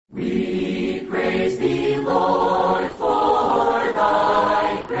praise thee, Lord, for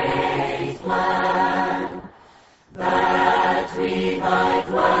thy great plan, that we thy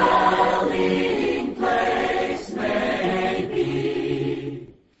dwelling place may be.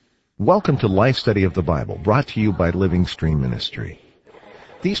 Welcome to Life Study of the Bible, brought to you by Living Stream Ministry.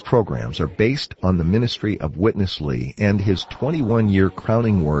 These programs are based on the ministry of Witness Lee and his 21-year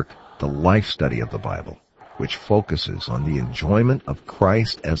crowning work, The Life Study of the Bible, which focuses on the enjoyment of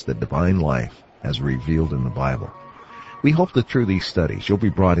Christ as the divine life as revealed in the Bible. We hope that through these studies you'll be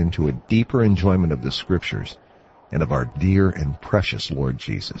brought into a deeper enjoyment of the Scriptures and of our dear and precious Lord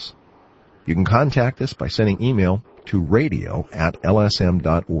Jesus. You can contact us by sending email to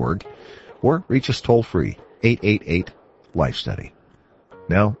radio@lsm.org or reach us toll-free, 888-LIFE-STUDY.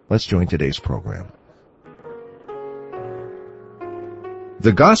 Now, let's join today's program.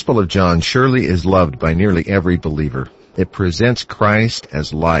 The Gospel of John surely is loved by nearly every believer. It presents Christ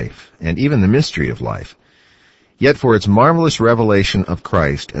as life, and even the mystery of life. Yet for its marvelous revelation of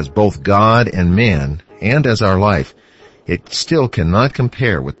Christ as both God and man, and as our life, it still cannot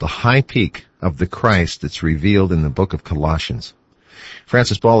compare with the high peak of the Christ that's revealed in the book of Colossians.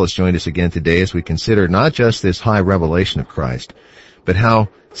 Francis Ball has joined us again today as we consider not just this high revelation of Christ, but how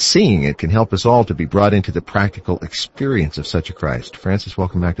seeing it can help us all to be brought into the practical experience of such a Christ. Francis,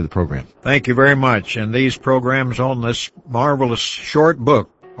 welcome back to the program. Thank you very much. And these programs on this marvelous short book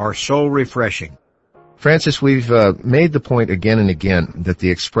are so refreshing. Francis, we've made the point again and again that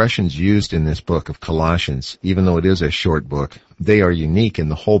the expressions used in this book of Colossians, even though it is a short book, they are unique in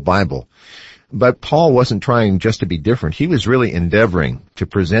the whole Bible. But Paul wasn't trying just to be different. He was really endeavoring to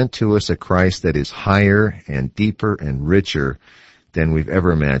present to us a Christ that is higher and deeper and richer than we've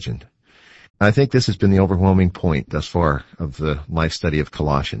ever imagined. I think this has been the overwhelming point thus far of the life study of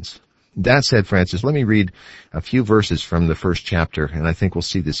Colossians. That said, Francis, let me read a few verses from the first chapter, and I think we'll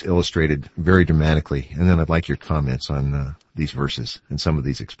see this illustrated very dramatically. And then I'd like your comments on these verses and some of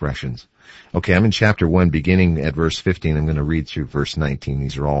these expressions. Okay, I'm in chapter 1, beginning at verse 15. I'm going to read through verse 19.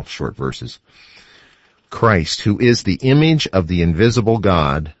 These are all short verses. Christ, who is the image of the invisible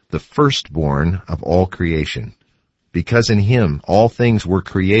God, the firstborn of all creation. Because in him all things were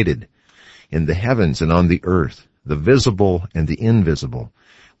created, in the heavens and on the earth, the visible and the invisible,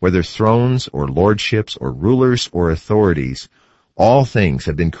 whether thrones or lordships or rulers or authorities, all things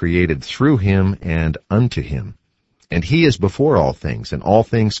have been created through him and unto him. And he is before all things, and all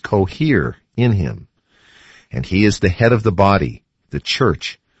things cohere in him. And he is the head of the body, the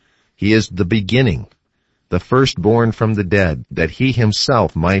church. He is the beginning, the firstborn from the dead, that he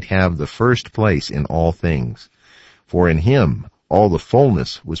himself might have the first place in all things. For in him all the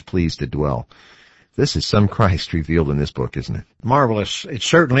fullness was pleased to dwell. This is some Christ revealed in this book, isn't it? Marvelous. It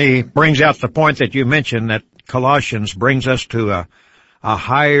certainly brings out the point that you mentioned, that Colossians brings us to a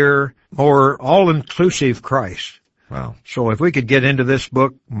higher, more all-inclusive Christ. Wow. So if we could get into this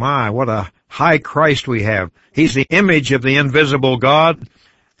book, my, what a high Christ we have. He's the image of the invisible God,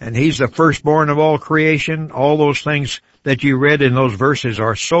 and he's the firstborn of all creation. All those things that you read in those verses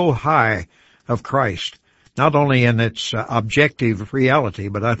are so high of Christ. Not only in its objective reality,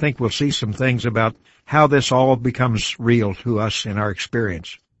 but I think we'll see some things about how this all becomes real to us in our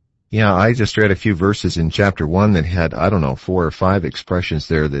experience. Yeah, I just read a few verses in chapter 1 that had, 4 or 5 expressions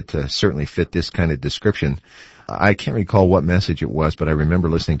there that certainly fit this kind of description. I can't recall what message it was, but I remember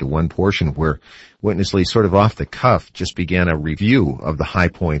listening to one portion where Witness Lee sort of off the cuff just began a review of the high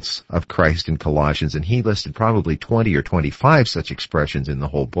points of Christ in Colossians, and he listed probably 20 or 25 such expressions in the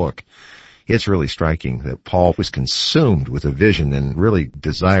whole book. It's really striking that Paul was consumed with a vision and really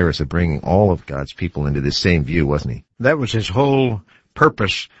desirous of bringing all of God's people into this same view, wasn't he? That was his whole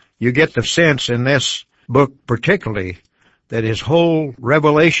purpose. You get the sense in this book particularly that his whole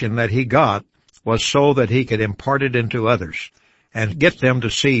revelation that he got was so that he could impart it into others and get them to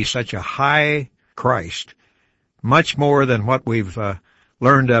see such a high Christ, much more than what we've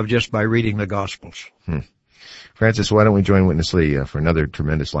learned of just by reading the Gospels. Francis, why don't we join Witness Lee for another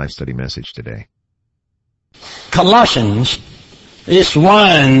tremendous life study message today? Colossians is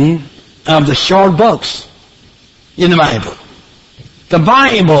one of the short books in the Bible. The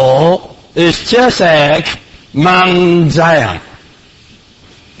Bible is just like Mount Zion.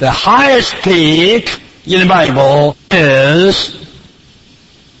 The highest peak in the Bible is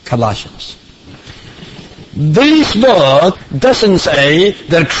Colossians. This book doesn't say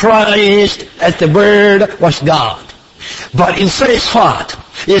that Christ as the Word was God. But it says what?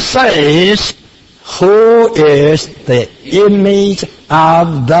 It says, who is the image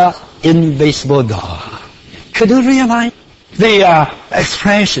of the invisible God. Could you realize? The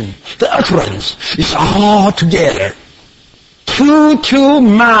expression, the utterance is all together too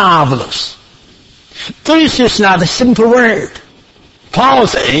marvelous This is not a simple word. Paul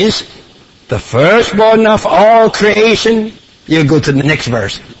says, the firstborn of all creation. You go to the next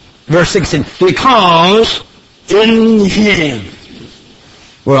verse. Verse 16. Because in him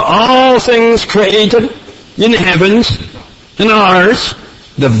were all things created in heavens and earth,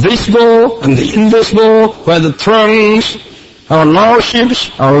 the visible and the invisible, whether thrones, our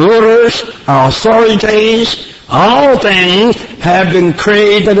lordships, our rulers, our authorities, all things have been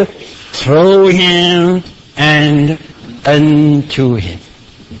created through him and unto him.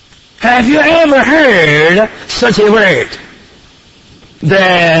 Have you ever heard such a word?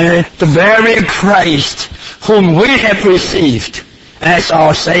 That the very Christ whom we have received as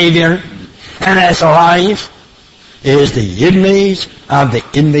our Savior and as our life is the image of the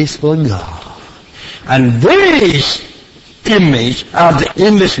invisible God. And this image of the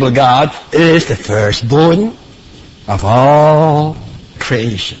invisible God is the firstborn of all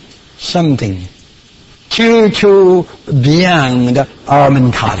creation. Something too beyond our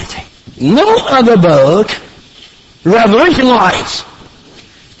mentality. No other book, Revelation-wise,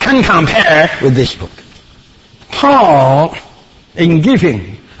 can compare with this book. Paul, in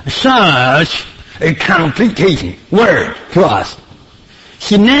giving such a complicated word to us,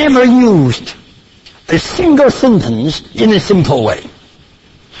 he never used a single sentence in a simple way.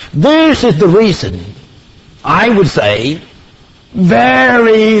 This is the reason, I would say,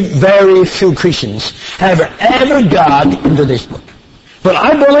 very few Christians have ever got into this book. But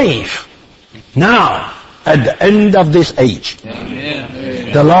I believe now, at the end of this age,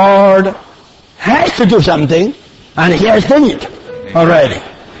 the Lord has to do something, and He has done it already.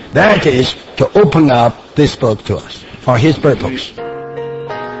 That is to open up this book to us for His purpose.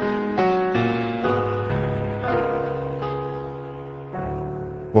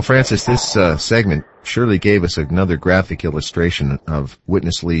 Well, Francis, this segment surely gave us another graphic illustration of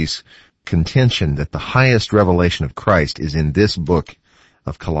Witness Lee's contention that the highest revelation of Christ is in this book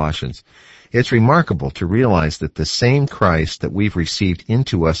of Colossians. It's remarkable to realize that the same Christ that we've received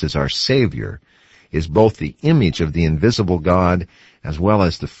into us as our Savior is both the image of the invisible God as well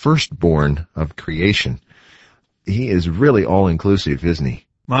as the firstborn of creation. He is really all-inclusive, isn't he?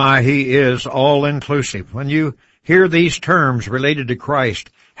 My, he is all-inclusive. When you hear these terms related to Christ,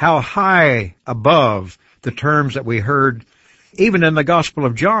 how high above the terms that we heard even in the Gospel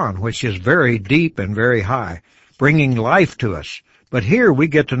of John, which is very deep and very high, bringing life to us. But here we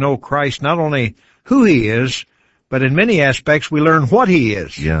get to know Christ, not only who He is, but in many aspects we learn what He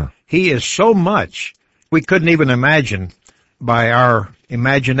is. Yeah. He is so much we couldn't even imagine by our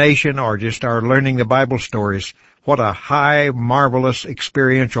imagination or just our learning the Bible stories what a high, marvelous,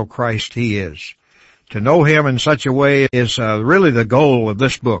 experiential Christ He is. To know Him in such a way is really the goal of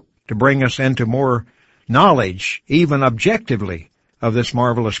this book, to bring us into more knowledge, even objectively, of this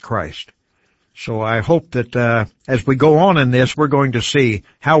marvelous Christ. So I hope that as we go on in this, we're going to see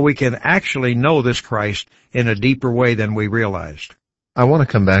how we can actually know this Christ in a deeper way than we realized. I want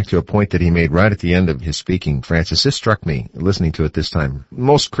to come back to a point that he made right at the end of his speaking, Francis. This struck me, listening to it this time.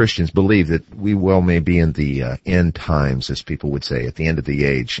 Most Christians believe that we well may be in the end times, as people would say, at the end of the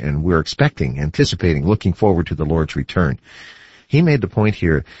age, and we're expecting, anticipating, looking forward to the Lord's return. He made the point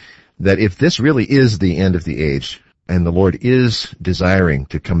here that if this really is the end of the age, and the Lord is desiring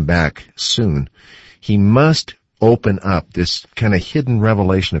to come back soon, He must open up this kind of hidden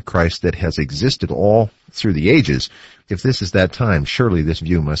revelation of Christ that has existed all through the ages. If this is that time, surely this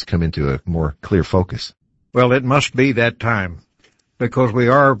view must come into a more clear focus. Well, it must be that time, because we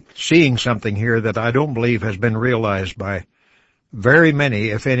are seeing something here that I don't believe has been realized by very many,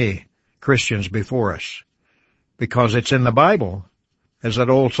 if any, Christians before us. Because it's in the Bible. As that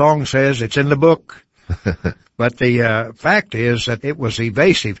old song says, it's in the book. But the fact is that it was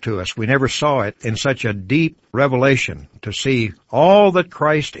evasive to us. We never saw it in such a deep revelation, to see all that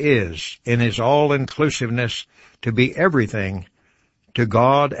Christ is in His all-inclusiveness, to be everything to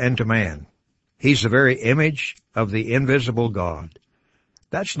God and to man. He's the very image of the invisible God.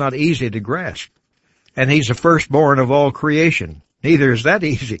 That's not easy to grasp. And He's the firstborn of all creation. Neither is that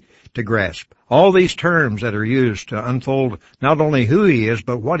easy to grasp. All these terms that are used to unfold not only who He is,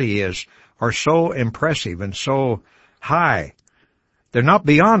 but what He is, are so impressive and so high. They're not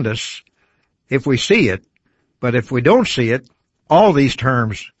beyond us if we see it, but if we don't see it, all these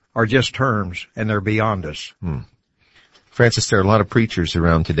terms are just terms, and they're beyond us. Francis, there are a lot of preachers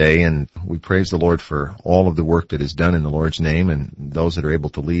around today, and we praise the Lord for all of the work that is done in the Lord's name, and those that are able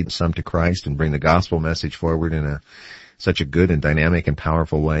to lead some to Christ and bring the gospel message forward in such a good and dynamic and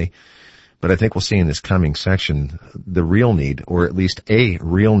powerful way. But I think we'll see in this coming section the real need, or at least a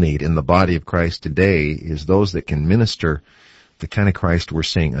real need in the body of Christ today, is those that can minister the kind of Christ we're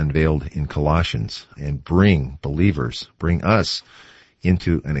seeing unveiled in Colossians, and bring us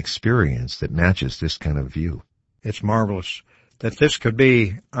into an experience that matches this kind of view. It's marvelous that this could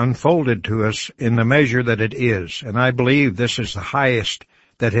be unfolded to us in the measure that it is. And I believe this is the highest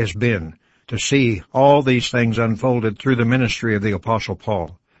that has been, to see all these things unfolded through the ministry of the Apostle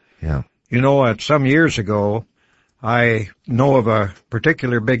Paul. Yeah. You know, some years ago, I know of a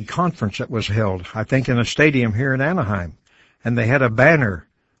particular big conference that was held, I think in a stadium here in Anaheim, and they had a banner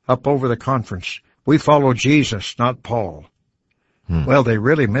up over the conference. We follow Jesus, not Paul. Well, they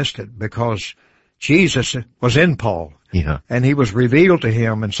really missed it, because Jesus was in Paul. Yeah. And he was revealed to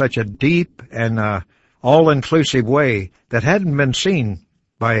him in such a deep and all-inclusive way that hadn't been seen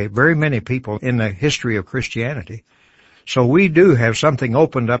by very many people in the history of Christianity. So we do have something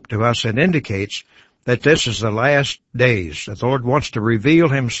opened up to us that indicates that this is the last days, that the Lord wants to reveal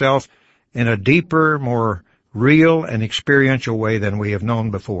himself in a deeper, more real and experiential way than we have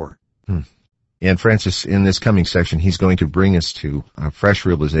known before. And Francis, in this coming section, he's going to bring us to a fresh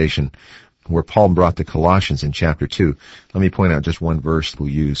realization where Paul brought the Colossians in chapter 2. Let me point out just one verse we'll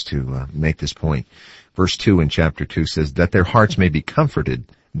use to make this point. Verse 2 in chapter 2 says, that their hearts may be comforted,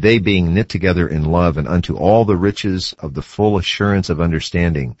 they being knit together in love, and unto all the riches of the full assurance of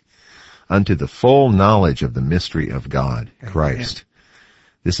understanding, unto the full knowledge of the mystery of God, Christ. Amen.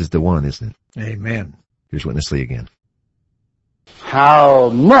 This is the one, isn't it? Amen. Here's Witness Lee again. How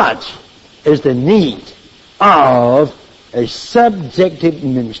much is the need of a subjective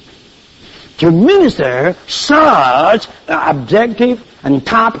ministry? To minister such an objective and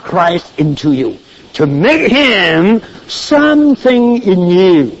top Christ into you. To make him something in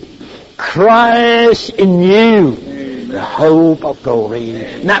you. Christ in you. The hope of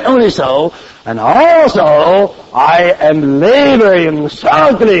glory. Not only so, and also I am laboring,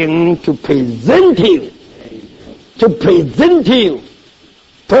 struggling to present you. To present you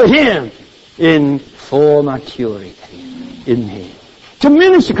to him in full maturity in him. To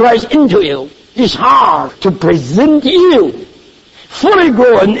minister Christ into you is hard. To present you fully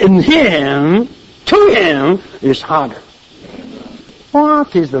grown in him, to him, is harder.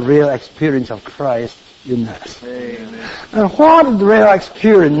 What is the real experience of Christ in us? Amen. And what is the real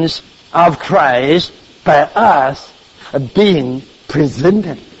experience of Christ by us being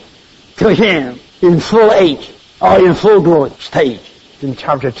presented to him in full age or in full growth stage in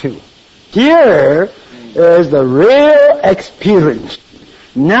chapter 2? Here is the real experience.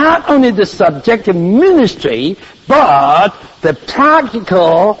 Not only the subjective ministry, but the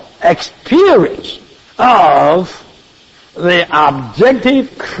practical experience of the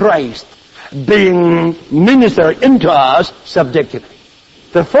objective Christ being ministered into us subjectively.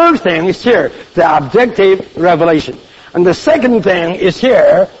 The first thing is here, the objective revelation. And the second thing is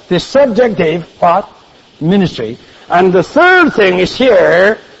here, the subjective what? Ministry. And the third thing is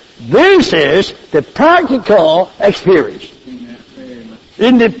here, this is the practical experience.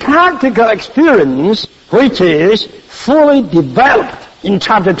 In the practical experience, which is fully developed in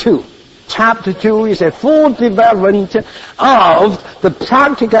chapter 2. Chapter 2 is a full development of the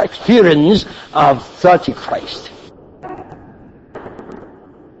practical experience of such a Christ.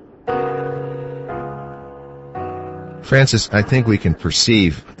 Francis, I think we can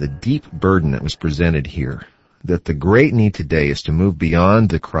perceive the deep burden that was presented here, that the great need today is to move beyond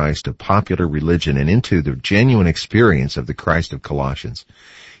the Christ of popular religion and into the genuine experience of the Christ of Colossians.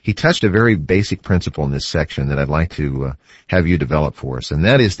 He touched a very basic principle in this section that I'd like to have you develop for us, and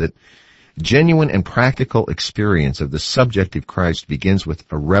that is that genuine and practical experience of the subjective Christ begins with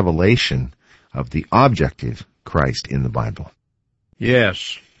a revelation of the objective Christ in the Bible.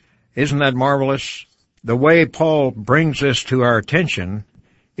 Yes. Isn't that marvelous? The way Paul brings this to our attention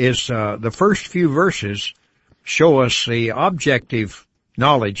is the first few verses show us the objective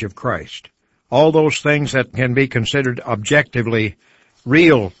knowledge of Christ. All those things that can be considered objectively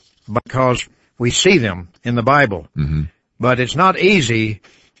real because we see them in the Bible. Mm-hmm. But it's not easy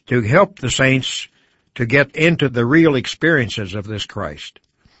to help the saints to get into the real experiences of this Christ.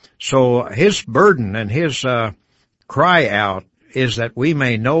 So his burden and his cry out is that we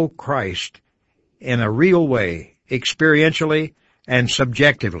may know Christ in a real way, experientially and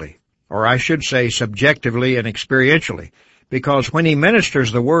subjectively. Or I should say subjectively and experientially. Because when he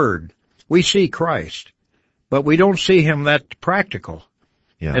ministers the word, we see Christ. But we don't see him that practical.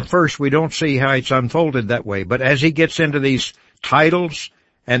 Yeah. At first we don't see how it's unfolded that way. But as he gets into these titles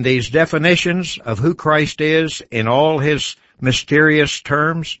and these definitions of who Christ is in all his mysterious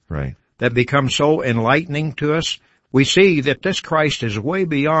terms, right, that become so enlightening to us, we see that this Christ is way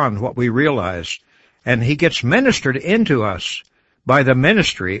beyond what we realize. And he gets ministered into us by the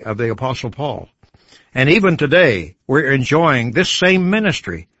ministry of the Apostle Paul. And even today, we're enjoying this same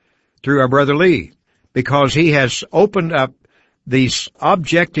ministry through our brother Lee, because he has opened up these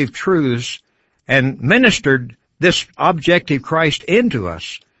objective truths and ministered this objective Christ into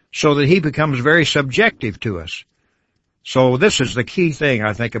us so that he becomes very subjective to us. So this is the key thing,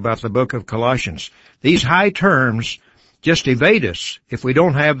 I think, about the book of Colossians. These high terms just evade us if we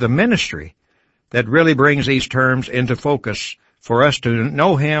don't have the ministry that really brings these terms into focus for us to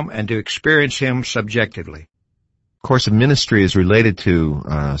know him and to experience him subjectively. Of course, a ministry is related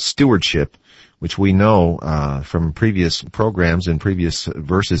to stewardship, which we know from previous programs and previous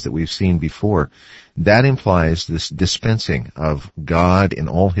verses that we've seen before. That implies this dispensing of God in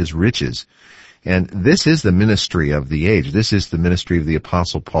all his riches. And this is the ministry of the age. This is the ministry of the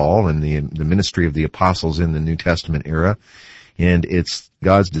Apostle Paul and the ministry of the apostles in the New Testament era. And it's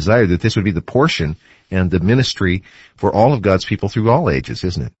God's desire that this would be the portion and the ministry for all of God's people through all ages,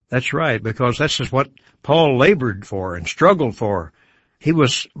 isn't it? That's right, because this is what Paul labored for and struggled for. He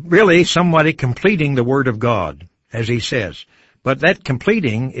was really somebody completing the Word of God, as he says. But that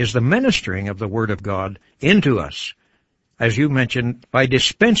completing is the ministering of the Word of God into us. As you mentioned, by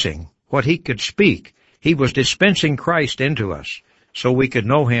dispensing what he could speak, he was dispensing Christ into us so we could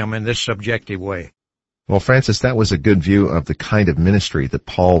know him in this subjective way. Well, Francis, that was a good view of the kind of ministry that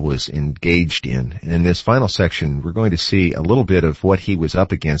Paul was engaged in. And in this final section, we're going to see a little bit of what he was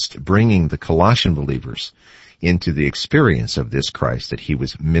up against, bringing the Colossian believers into the experience of this Christ that he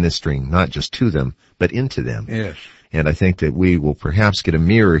was ministering not just to them, but into them. Yes. And I think that we will perhaps get a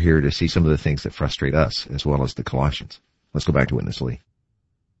mirror here to see some of the things that frustrate us as well as the Colossians. Let's go back to Witness Lee.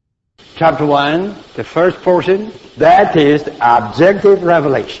 Chapter 1, the first portion, that is the objective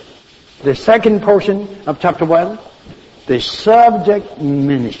revelation. The second portion of chapter 1, the subject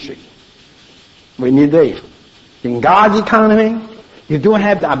ministry. We need this. In God's economy, you do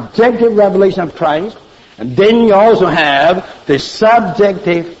have the objective revelation of Christ, and then you also have the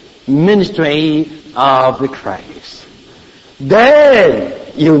subjective ministry of the Christ.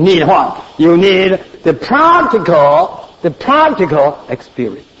 Then you need what? You need the practical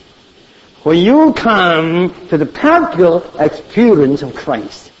experience. When you come to the practical experience of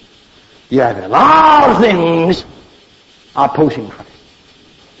Christ, you have a lot of things opposing Christ.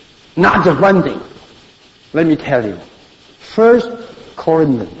 Not just one thing. Let me tell you. 1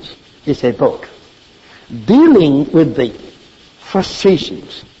 Corinthians is a book dealing with the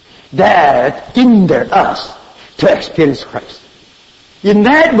frustrations that hinder us to experience Christ. In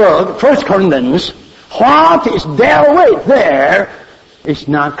that book, 1 Corinthians, what is dealt with there is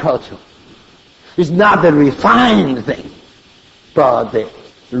not cultural. It's not the refined thing, but the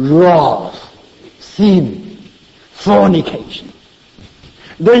raw sin, fornication.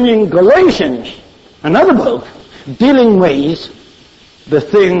 Then in Galatians, another book dealing with the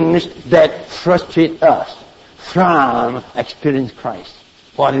things that frustrate us from experiencing Christ.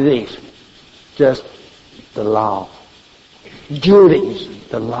 What it is? Just the law. Judaism,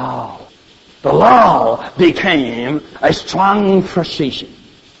 the law. The law became a strong frustration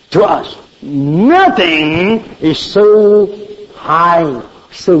to us. Nothing is so high,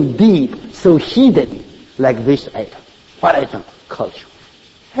 so deep, so hidden like this item. What item? Culture.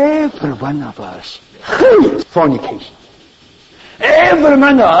 Every one of us hates fornication. Every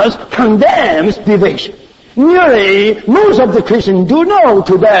one of us condemns division. Nearly most of the Christians do know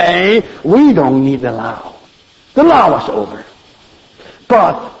today we don't need the law. The law was over.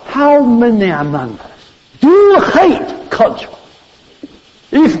 But how many among us do hate culture?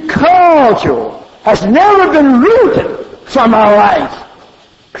 If culture has never been rooted from our life,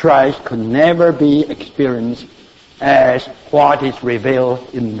 Christ could never be experienced as what is revealed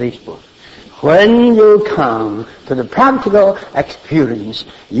in this book. When you come to the practical experience,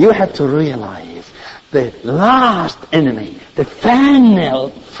 you have to realize the last enemy, the final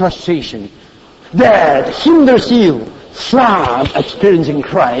frustration that hinders you from experiencing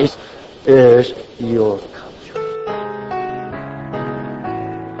Christ is your culture.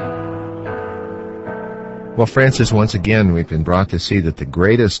 Well, Francis, once again, we've been brought to see that the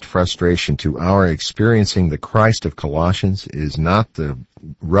greatest frustration to our experiencing the Christ of Colossians is not the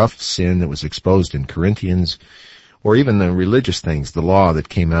rough sin that was exposed in Corinthians, or even the religious things, the law that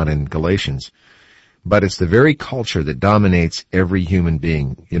came out in Galatians, but it's the very culture that dominates every human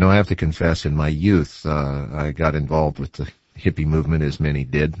being. You know, I have to confess, in my youth, I got involved with the hippie movement, as many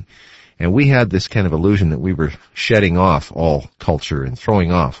did, and we had this kind of illusion that we were shedding off all culture and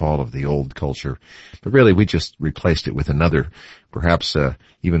throwing off all of the old culture. But really, we just replaced it with another, perhaps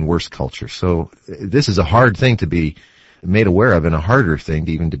even worse culture. So this is a hard thing to be made aware of and a harder thing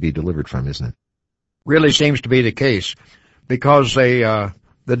to even to be delivered from, isn't it? Really seems to be the case, because they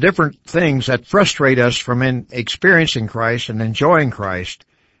the different things that frustrate us from experiencing Christ and enjoying Christ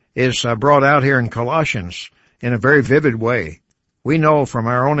is brought out here in Colossians in a very vivid way. We know from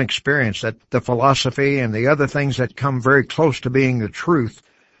our own experience that the philosophy and the other things that come very close to being the truth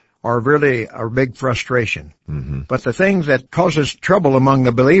are really a big frustration. Mm-hmm. But the thing that causes trouble among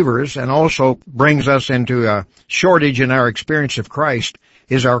the believers and also brings us into a shortage in our experience of Christ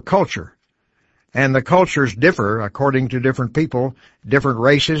is our culture. And the cultures differ according to different people, different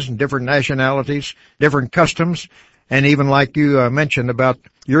races and different nationalities, different customs, and even like you mentioned about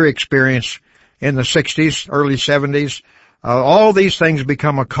your experience in the 60s, early 70s, all these things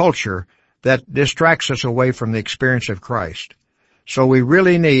become a culture that distracts us away from the experience of Christ. So we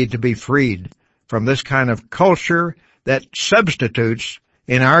really need to be freed from this kind of culture that substitutes,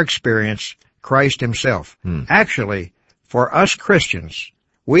 in our experience, Christ himself. Actually, for us Christians,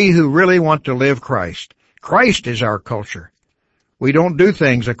 we who really want to live Christ, Christ is our culture. We don't do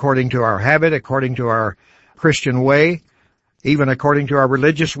things according to our habit, according to our Christian way, even according to our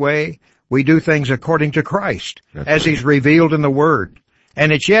religious way. We do things according to Christ, as he's revealed in the Word.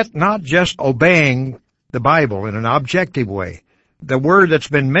 And it's yet not just obeying the Bible in an objective way. The Word that's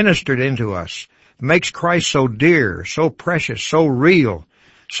been ministered into us makes Christ so dear, so precious, so real,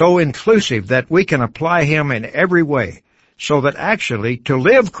 so inclusive that we can apply him in every way, so that actually to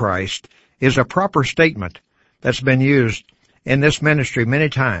live Christ is a proper statement that's been used in this ministry many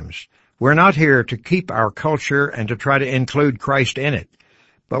times. We're not here to keep our culture and to try to include Christ in it,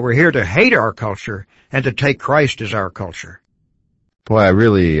 but we're here to hate our culture and to take Christ as our culture. Boy, I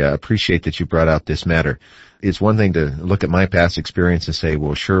really appreciate that you brought out this matter. It's one thing to look at my past experience and say,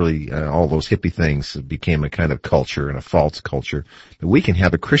 well, surely all those hippie things became a kind of culture and a false culture. But we can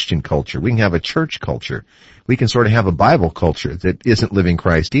have a Christian culture. We can have a church culture. We can sort of have a Bible culture that isn't living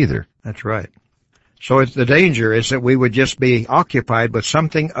Christ either. That's right. So the danger is that we would just be occupied with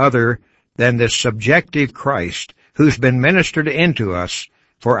something other than this subjective Christ who's been ministered into us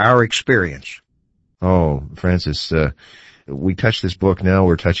for our experience. Oh, Francis, we touch this book now,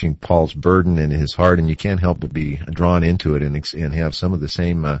 we're touching Paul's burden in his heart, and you can't help but be drawn into it and have some of the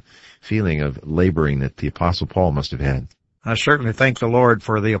same feeling of laboring that the Apostle Paul must have had. I certainly thank the Lord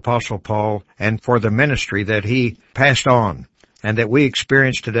for the Apostle Paul and for the ministry that he passed on and that we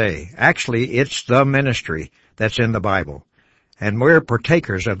experience today. Actually, it's the ministry that's in the Bible. And we're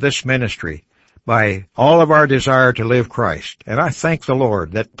partakers of this ministry by all of our desire to live Christ. And I thank the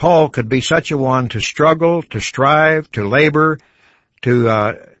Lord that Paul could be such a one to struggle, to strive, to labor,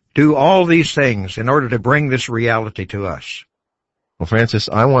 to do all these things in order to bring this reality to us. Well, Francis,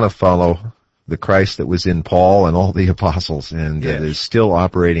 I want to follow the Christ that was in Paul and all the apostles and that is still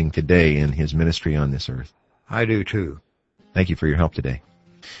operating today in his ministry on this earth. I do too. Thank you for your help today.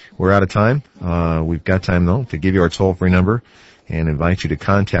 We're out of time. We've got time, though, to give you our toll-free number and invite you to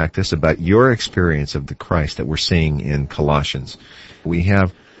contact us about your experience of the Christ that we're seeing in Colossians. We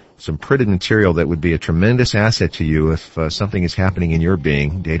have some printed material that would be a tremendous asset to you if something is happening in your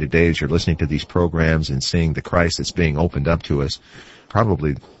being day to day as you're listening to these programs and seeing the Christ that's being opened up to us.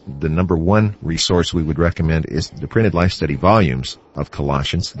 Probably the number one resource we would recommend is the printed life study volumes of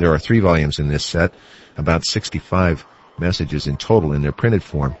Colossians. There are 3 volumes in this set, about 65 messages in total in their printed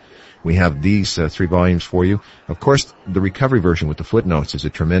form. We have these 3 volumes for you. Of course, the recovery version with the footnotes is a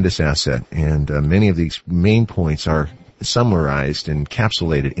tremendous asset, and many of these main points are summarized and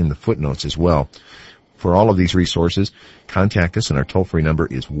encapsulated in the footnotes as well. For all of these resources, contact us, and our toll-free number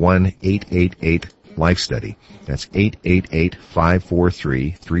is 1-888-LIFE-STUDY. That's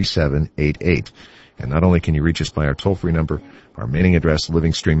 888-543-3788. And not only can you reach us by our toll-free number, our mailing address,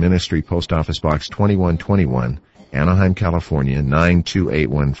 Living Stream Ministry, Post Office Box 2121, Anaheim, California,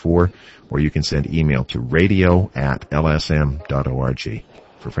 92814, or you can send email to radio@lsm.org.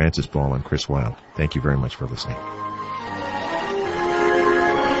 For Francis Ball and Chris Wilde, thank you very much for listening.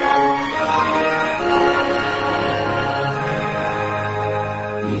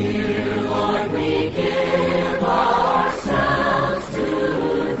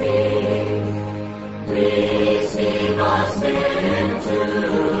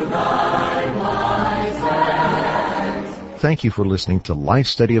 Thank you for listening to Life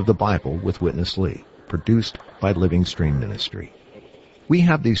Study of the Bible with Witness Lee, produced by Living Stream Ministry. We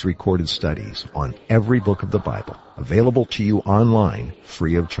have these recorded studies on every book of the Bible available to you online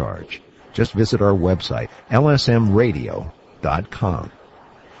free of charge. Just visit our website, lsmradio.com.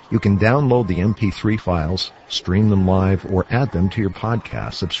 You can download the MP3 files, stream them live, or add them to your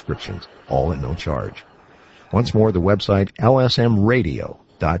podcast subscriptions, all at no charge. Once more, the website,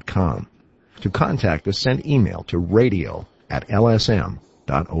 lsmradio.com. To contact us, send email to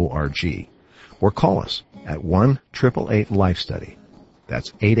radio@lsm.org or call us at 1-888-LIFE-STUDY.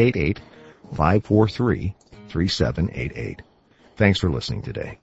 That's 888-543-3788. Thanks for listening today.